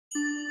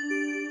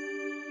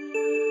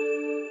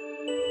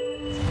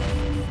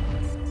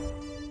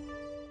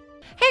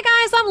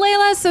Welcome,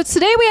 Leila. So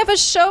today we have a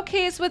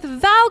showcase with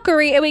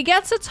Valkyrie and we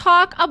get to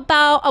talk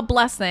about a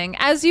blessing.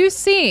 As you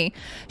see,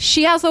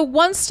 she has a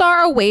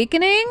 1-star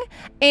awakening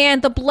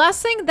and the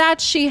blessing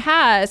that she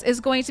has is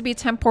going to be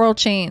Temporal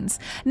Chains.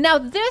 Now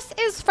this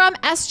is from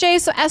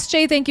SJ. So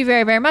SJ, thank you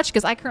very, very much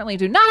because I currently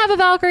do not have a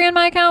Valkyrie in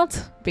my account.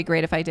 It'd be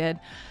great if I did.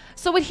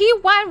 So what he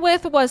went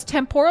with was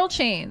Temporal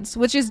Chains,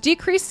 which is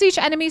decrease each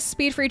enemy's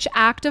speed for each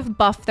active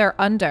buff they're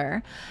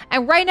under.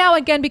 And right now,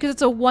 again, because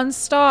it's a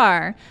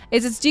 1-star,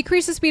 it's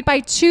decreases speed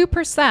by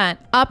 2%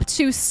 up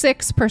to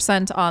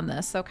 6% on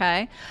this,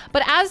 okay?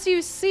 But as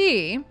you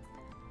see,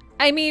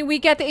 I mean, we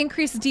get the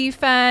increased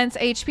defense,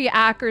 HP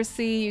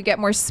accuracy, you get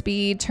more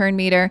speed, turn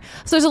meter.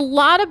 So there's a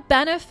lot of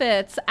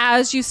benefits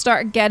as you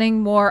start getting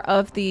more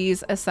of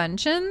these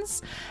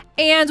ascensions.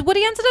 And what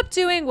he ended up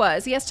doing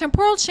was he has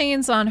Temporal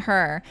Chains on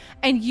her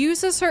and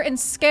uses her in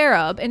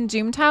Scarab in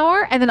Doom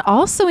Tower and then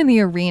also in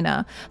the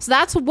arena. So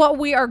that's what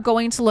we are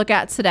going to look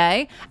at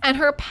today. And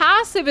her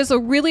passive is a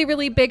really,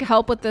 really big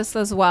help with this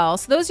as well.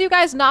 So those of you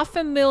guys not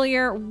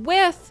familiar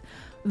with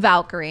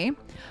Valkyrie,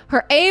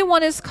 her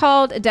A1 is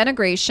called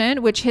Denigration,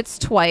 which hits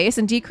twice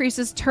and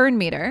decreases turn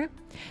meter.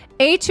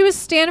 A2 is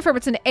stand firm.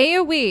 It's an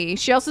AoE.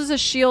 She also has a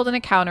shield and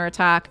a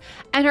counterattack.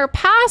 And her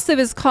passive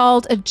is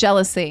called a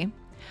Jealousy.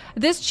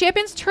 This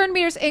champion's turn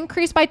meters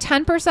increase by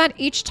 10%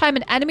 each time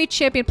an enemy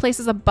champion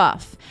places a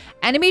buff.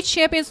 Enemy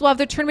champions will have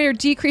their turn meter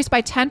decreased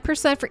by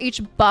 10% for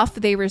each buff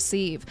they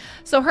receive.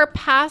 So her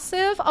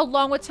passive,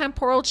 along with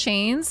Temporal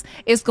Chains,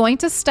 is going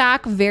to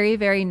stack very,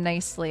 very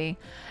nicely.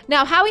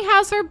 Now, how he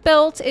has her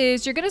built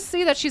is you're going to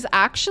see that she's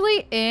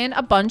actually in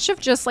a bunch of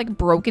just like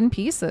broken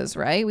pieces,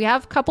 right? We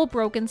have a couple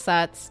broken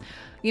sets.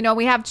 You know,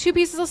 we have 2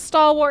 pieces of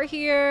Stalwart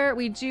here.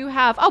 We do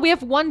have, we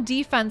have 1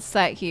 defense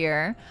set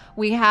here.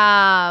 We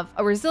have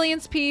a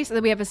resilience piece, and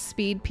then we have a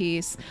speed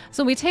piece.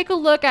 So when we take a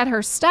look at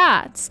her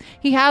stats,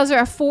 he has her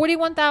at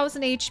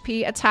 41,000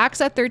 HP, attacks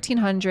at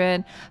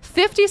 1,300,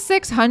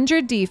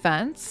 5,600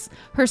 defense.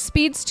 Her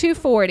speed's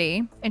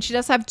 240, and she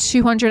does have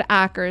 200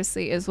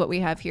 accuracy is what we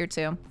have here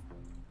too.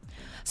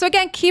 So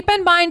again, keep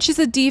in mind she's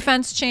a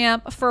defense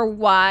champ for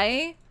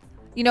why,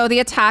 you know, the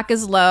attack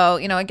is low.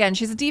 You know, again,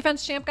 she's a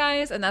defense champ,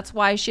 guys, and that's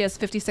why she has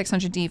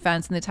 5,600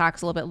 defense and the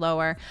attack's a little bit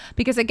lower.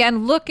 Because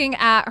again, looking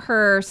at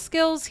her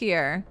skills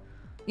here,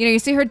 you know, you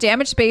see her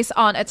damage based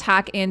on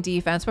attack and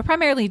defense, but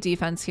primarily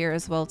defense here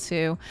as well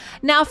too.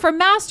 Now for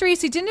masteries,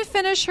 she didn't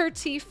finish her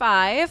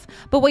T5,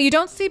 but what you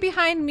don't see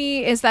behind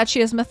me is that she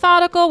has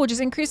methodical, which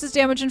is increases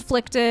damage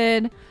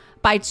inflicted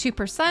by 2.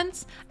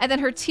 And then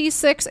her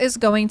T6 is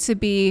going to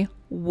be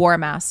War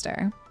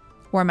Master.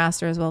 War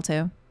Master as well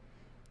too.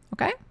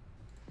 Okay.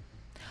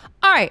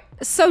 All right,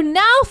 so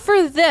now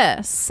for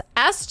this,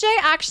 SJ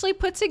actually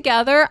put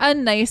together a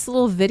nice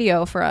little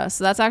video for us.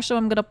 So that's actually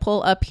what I'm gonna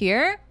pull up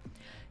here.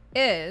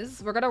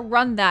 We're gonna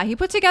run that. He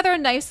put together a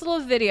nice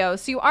little video.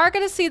 So you are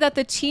gonna see that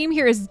the team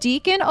here is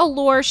Deacon,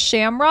 Allure,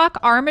 Shamrock,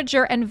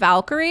 Armiger, and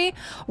Valkyrie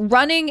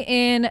running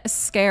in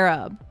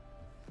Scarab.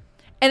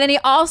 And then he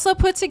also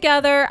put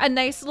together a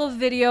nice little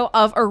video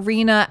of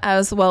Arena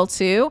as well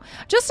too,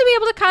 just to be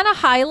able to kind of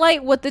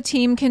highlight what the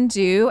team can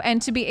do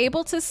and to be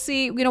able to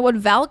see, you know, what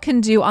Val can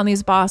do on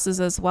these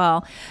bosses as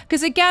well.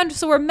 Because again,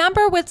 so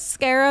remember with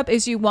Scarab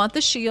is you want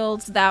the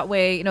shields, that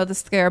way, you know, the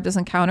Scarab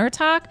doesn't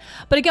counterattack.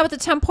 But again, with the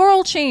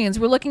Temporal Chains,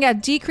 we're looking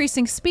at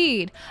decreasing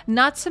speed,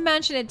 not to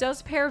mention it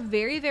does pair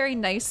very, very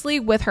nicely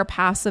with her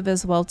passive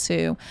as well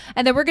too.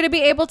 And then we're going to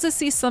be able to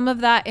see some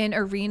of that in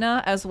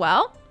Arena as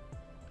well.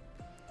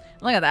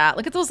 Look at that.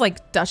 Look at those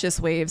like Duchess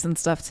waves and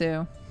stuff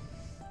too.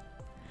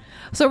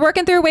 So we're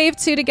working through wave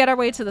 2 to get our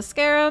way to the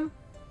Scarab.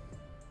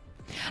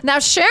 Now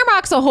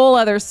Shamrock's a whole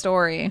other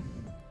story.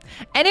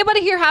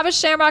 Anybody here have a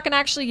Shamrock and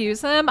actually use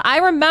him? I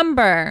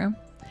remember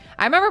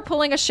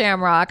pulling a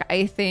Shamrock,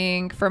 I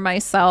think, for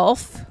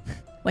myself,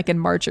 like in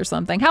March or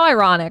something. How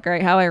ironic,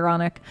 right? How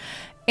ironic.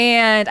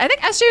 And I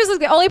think SJ was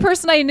the only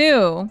person I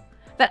knew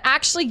that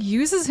actually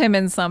uses him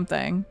in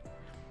something.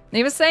 And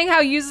he was saying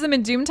how he uses them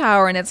in Doom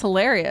Tower and it's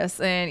hilarious.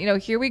 And, you know,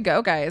 here we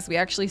go, guys. We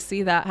actually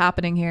see that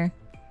happening here.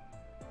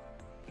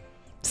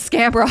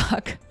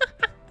 Scamrock.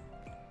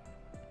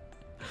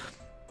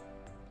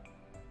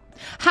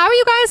 How are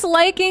you guys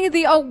liking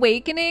the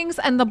awakenings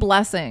and the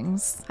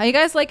blessings? How are you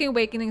guys liking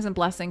awakenings and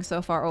blessings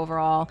so far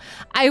overall?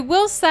 I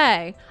will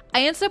say,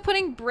 I ended up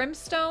putting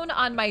Brimstone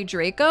on my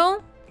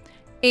Draco.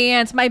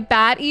 And my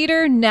Bat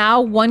Eater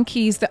now 1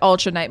 keys the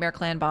Ultra Nightmare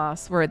Clan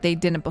boss, where they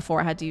didn't before.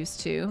 I had to use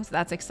 2. So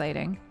that's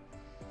exciting.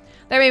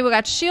 There we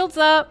got shields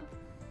up.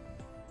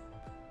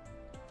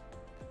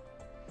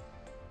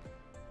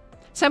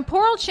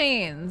 Temporal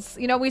Chains.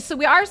 You know, we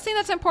are seeing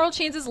that Temporal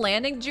Chains is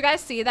landing. Did you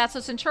guys see that?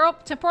 So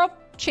Temporal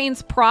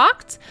Chains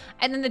procced,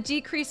 and then the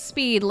decreased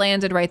speed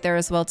landed right there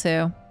as well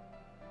too.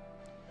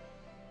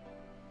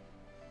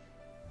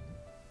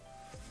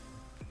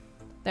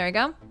 There we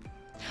go.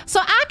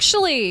 So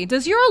actually,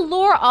 does your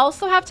Allure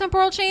also have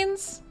Temporal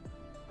Chains?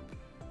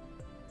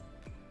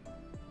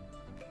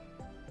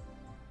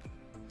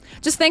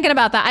 Just thinking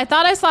about that. I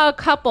thought I saw a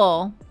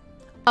couple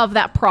of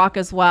that proc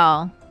as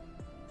well.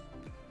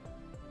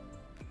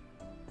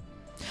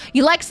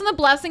 You like some of the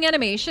blessing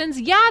animations?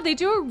 Yeah, they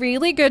do a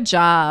really good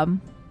job.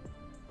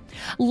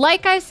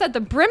 Like I said,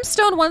 the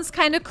brimstone one's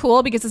kind of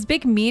cool because this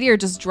big meteor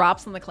just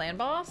drops on the clan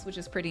boss, which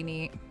is pretty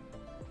neat.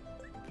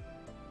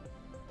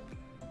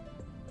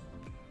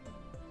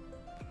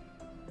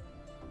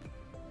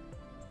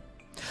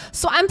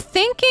 So I'm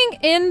thinking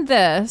in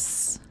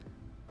this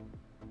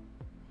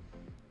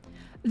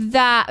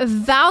that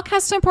Valk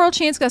has Temporal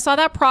Chains because I saw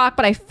that proc,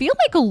 but I feel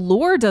like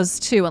Allure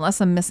does too,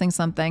 unless I'm missing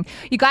something.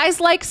 You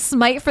guys like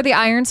Smite for the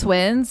Iron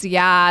Twins?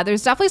 Yeah,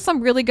 there's definitely some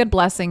really good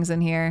blessings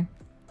in here.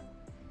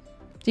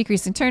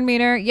 Decreasing turn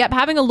meter. Yep,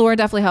 having Allure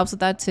definitely helps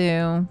with that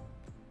too.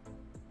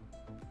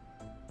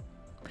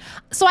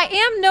 So I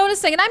am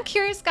noticing, and I'm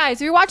curious, guys,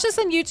 if you're watching this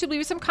on YouTube, leave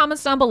me some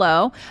comments down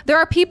below. There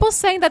are people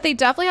saying that they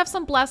definitely have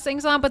some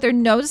blessings on, but they're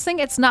noticing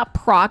it's not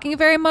proccing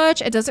very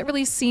much. It doesn't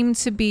really seem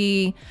to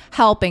be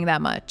helping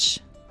that much.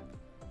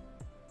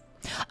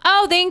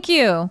 Oh, thank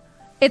you.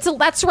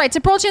 That's right.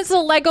 Temporal Chains is a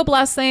Lego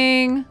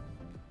blessing.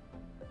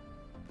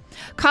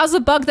 Cause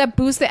a bug that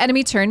boosts the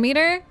enemy turn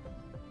meter.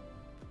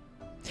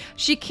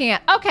 She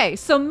can't. Okay,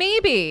 so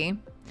maybe...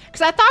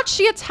 Because I thought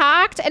she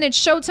attacked and it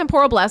showed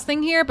Temporal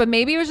Blessing here, but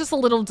maybe it was just a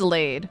little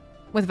delayed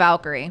with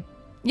Valkyrie.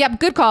 Yep,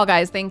 good call,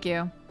 guys. Thank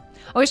you.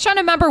 I was trying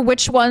to remember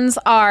which ones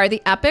are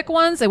the epic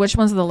ones and which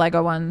ones are the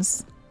Lego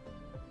ones.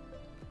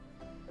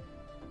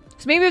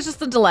 So maybe it was just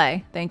a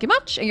delay. Thank you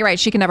much. And you're right,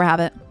 she can never have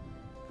it.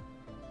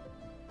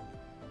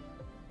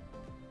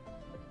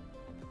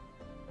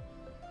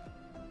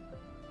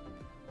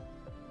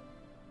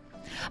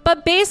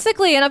 But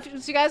basically, and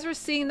if you guys were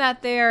seeing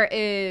that there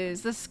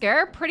is the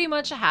Scarab pretty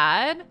much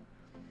had,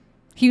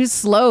 he was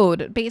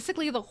slowed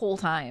basically the whole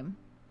time.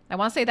 I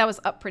want to say that was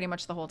up pretty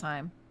much the whole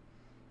time.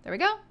 There we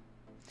go.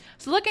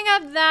 So looking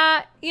at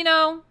that, you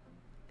know,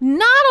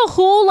 not a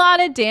whole lot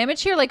of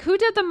damage here. Like, who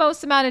did the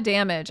most amount of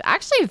damage?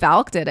 Actually,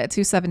 Valk did at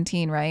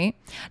 217, right?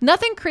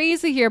 Nothing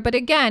crazy here. But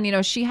again, you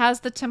know, she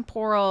has the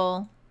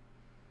temporal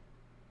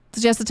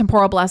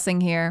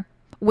blessing here,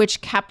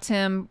 which kept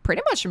him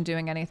pretty much from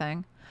doing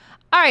anything.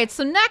 All right,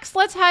 so next,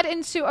 let's head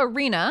into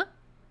Arena.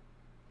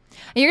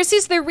 And you're going to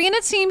see the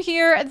Arena team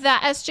here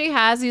that SJ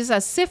has is a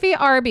Siffy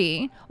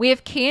RB. We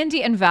have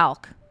Candy and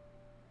Valk.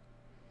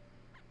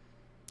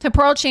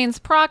 Temporal Chains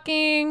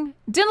proccing.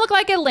 Didn't look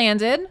like it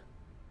landed.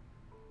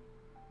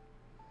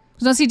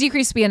 Don't see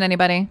decreased speed in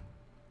anybody.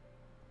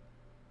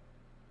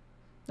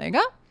 There you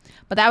go.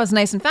 But that was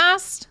nice and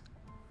fast.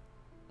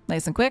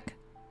 Nice and quick.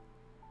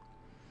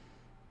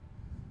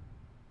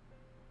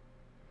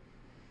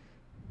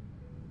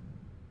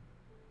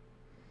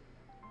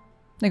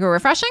 They go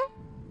refreshing.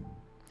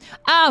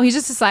 Oh, he's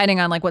just deciding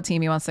on like what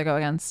team he wants to go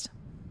against.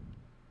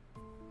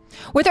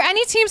 Were there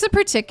any teams in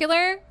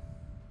particular?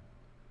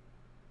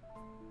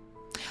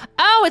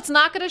 Oh, it's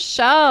not going to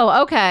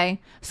show.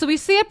 Okay. So we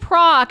see a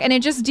proc and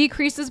it just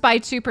decreases by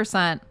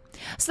 2%.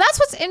 So that's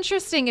what's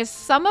interesting is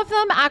some of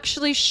them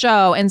actually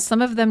show and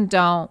some of them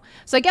don't.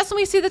 So I guess when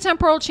we see the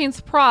Temporal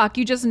Chains proc,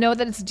 you just know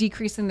that it's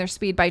decreasing their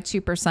speed by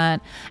 2%.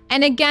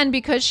 And again,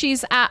 because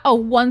she's at a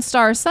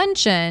 1-star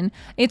ascension,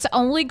 it's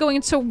only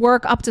going to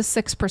work up to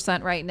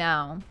 6% right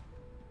now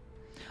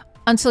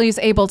until he's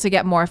able to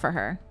get more for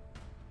her.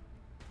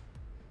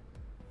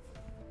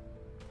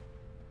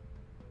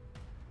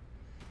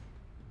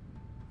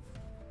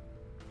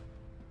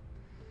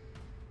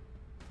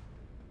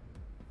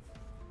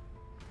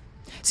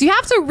 So you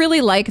have to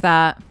really like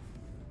that.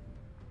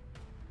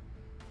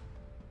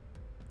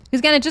 Because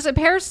again, it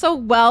pairs so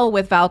well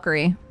with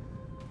Valkyrie.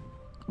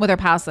 With her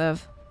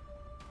passive.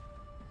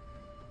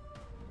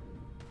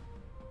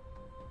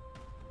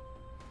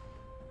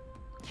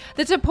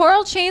 The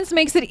Temporal Chains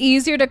makes it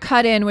easier to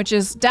cut in, which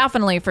is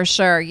definitely for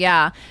sure,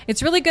 yeah.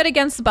 It's really good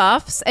against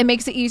buffs. It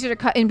makes it easier to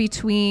cut in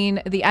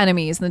between the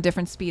enemies and the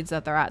different speeds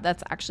that they're at.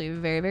 That's actually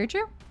very, very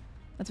true.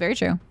 That's very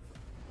true.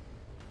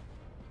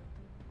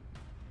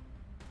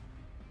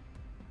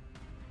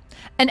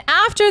 And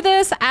after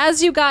this,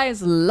 as you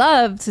guys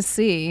love to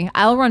see,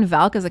 I'll run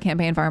Valk as a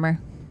campaign farmer.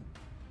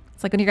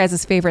 It's like one of your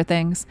guys' favorite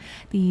things.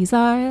 These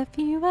are a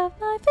few of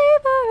my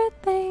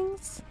favorite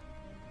things.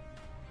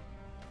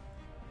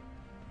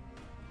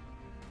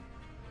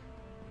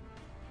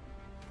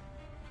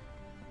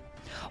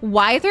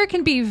 Wyther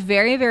can be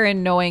very, very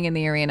annoying in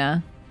the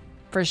arena.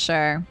 For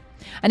sure.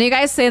 And you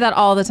guys say that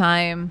all the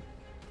time.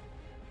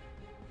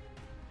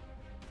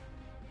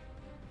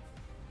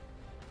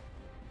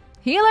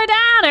 Heal her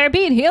down, I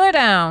repeat, heal her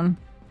down.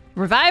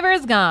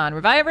 Reviver's gone,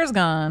 Reviver's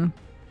gone.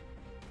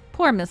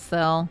 Poor Miss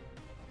Sill.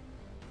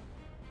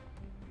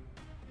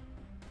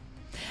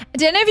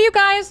 Did any of you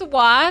guys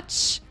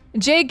watch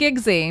Jay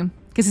Giggsy?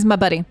 Because he's my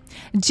buddy.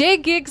 Jay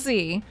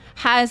Giggsy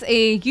has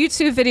a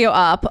YouTube video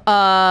up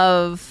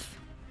of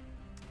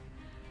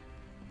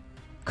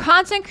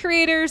content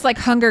creators like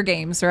Hunger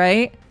Games,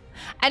 right?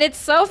 And it's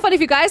so funny.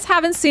 If you guys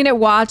haven't seen it,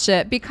 watch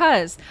it,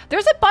 because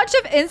there's a bunch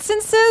of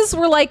instances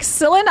where like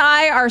Syl and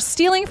I are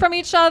stealing from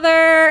each other.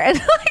 And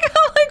like,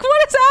 I'm like,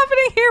 what is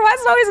happening here? Why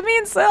is it always me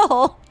and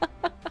Syl?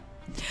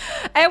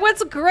 And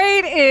what's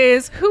great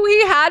is who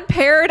he had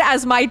paired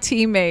as my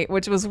teammate,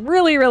 which was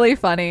really, really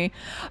funny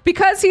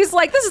because he's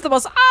like, this is the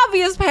most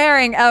obvious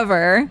pairing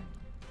ever.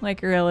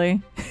 Like,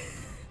 really?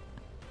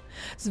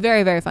 It's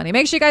very, very funny.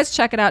 Make sure you guys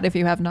check it out if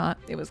you have not.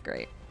 It was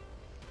great.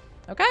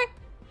 Okay.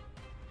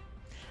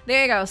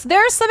 There you go. So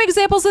there's some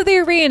examples of the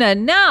arena.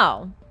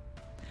 Now,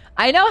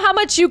 I know how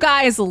much you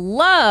guys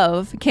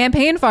love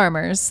campaign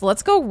farmers.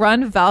 Let's go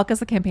run Valk as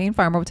a campaign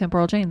farmer with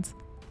Temporal Chains.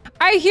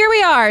 All right, here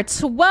we are.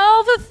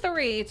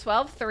 12-3.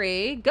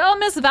 12-3. Go,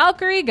 Miss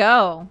Valkyrie,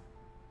 go.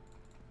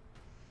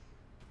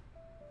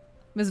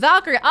 Miss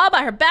Valkyrie all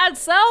by her bad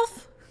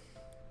self.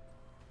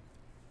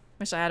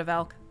 Wish I had a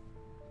Valk.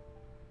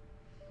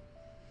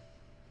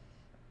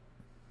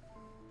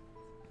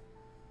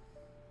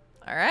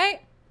 All right.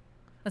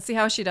 Let's see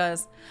how she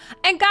does.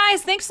 And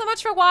guys, thanks so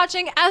much for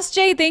watching.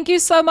 SJ, thank you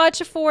so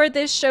much for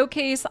this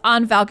showcase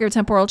on Valkyrie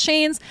Temporal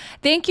Chains.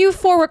 Thank you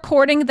for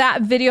recording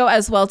that video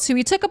as well too.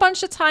 We took a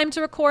bunch of time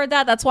to record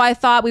that. That's why I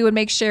thought we would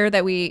make sure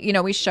that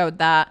we showed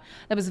that.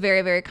 That was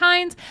very, very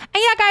kind. And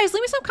yeah, guys,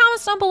 leave me some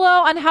comments down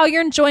below on how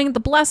you're enjoying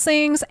the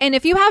blessings. And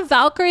if you have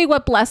Valkyrie,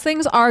 what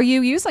blessings are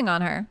you using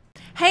on her?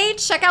 Hey,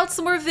 check out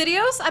some more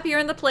videos up here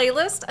in the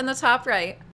playlist in the top right.